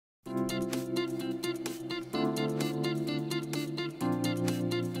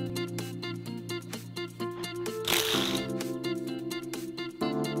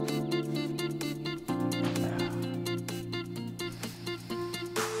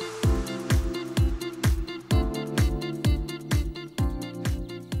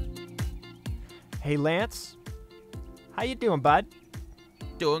Hey, Lance. How you doing, bud?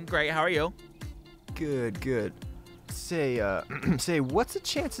 Doing great. How are you? Good, good. Say, what's the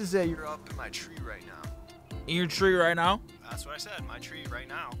chances that you're up in my tree right now? In your tree right now? That's what I said, my tree right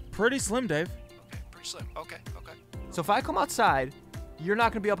now. Pretty slim, Dave. Okay, pretty slim. Okay. So if I come outside, you're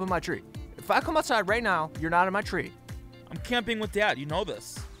not gonna be up in my tree. If I come outside right now, you're not in my tree. I'm camping with Dad. You know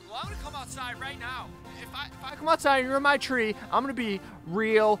this. Well, I'm gonna come outside right now. If I come outside and you're in my tree, I'm gonna be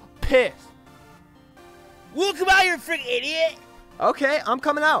real pissed. Well, come out, you freaking idiot! Okay, I'm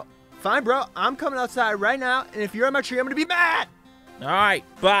coming out. Fine, bro. I'm coming outside right now, and if you're in my tree, I'm gonna be mad. All right,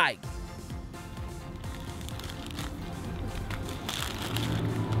 bye.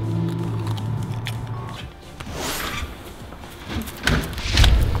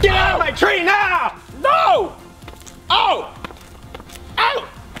 Get out of my tree now! No! Oh! Ow!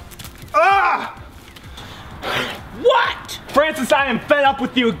 Ah! What? Francis, I am fed up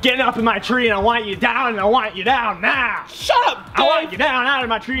with you getting up in my tree, and I want you down, and I want you down now. Shut up, Dave! I want you down out of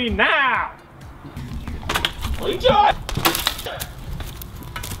my tree now. What are you doing?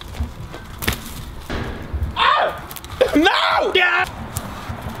 Ow! No! Yeah.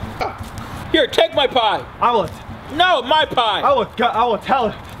 Here, take my pie. No, my pie. I will tell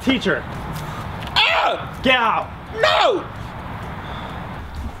the teacher. Ow! Get out. No!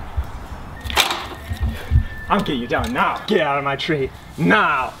 I'm getting you down now. Get out of my tree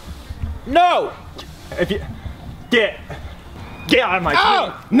now. No! If you get out of my Ow!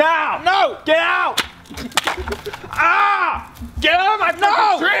 tree now. No! Get out. Ah! Get out of my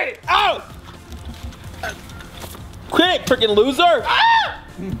No! tree. Ow! Quit it, freaking loser! Ah!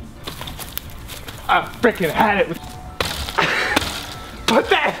 I freaking had it. Put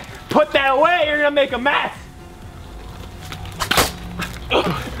that away. You're gonna make a mess.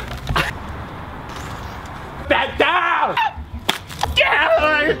 That down. Get out of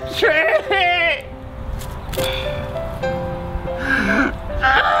my tree.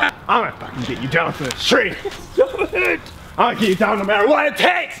 I'm gonna fucking get you down from this tree. I'm gonna get you down no matter what it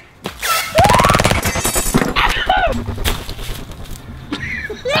takes.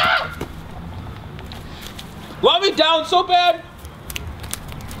 Want me down so bad?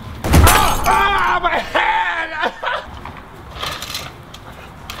 Ah, my head!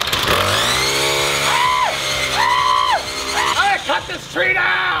 I'm gonna cut this tree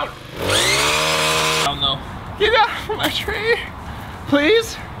down! I don't know. Get down from my tree!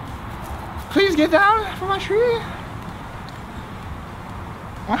 Please? Please get down from my tree!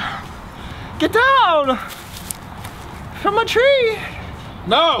 Get down! From my tree!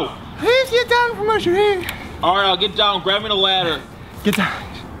 No! Please get down from my tree! Alright, I'll get down. Grab me the ladder. Get down.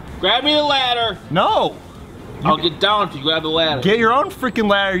 Grab me the ladder. No! I'll get down if you grab the ladder. Get your own freaking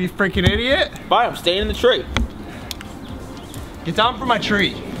ladder, you freaking idiot! Fine, I'm staying in the tree. Get down from my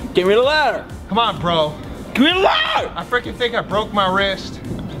tree. Give me the ladder. Come on, bro. Give me the ladder! I freaking think I broke my wrist.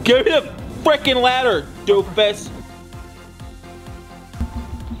 Give me the freaking ladder, doofus.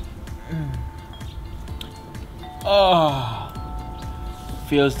 Oh,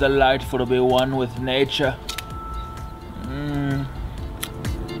 feels delightful to be one with nature.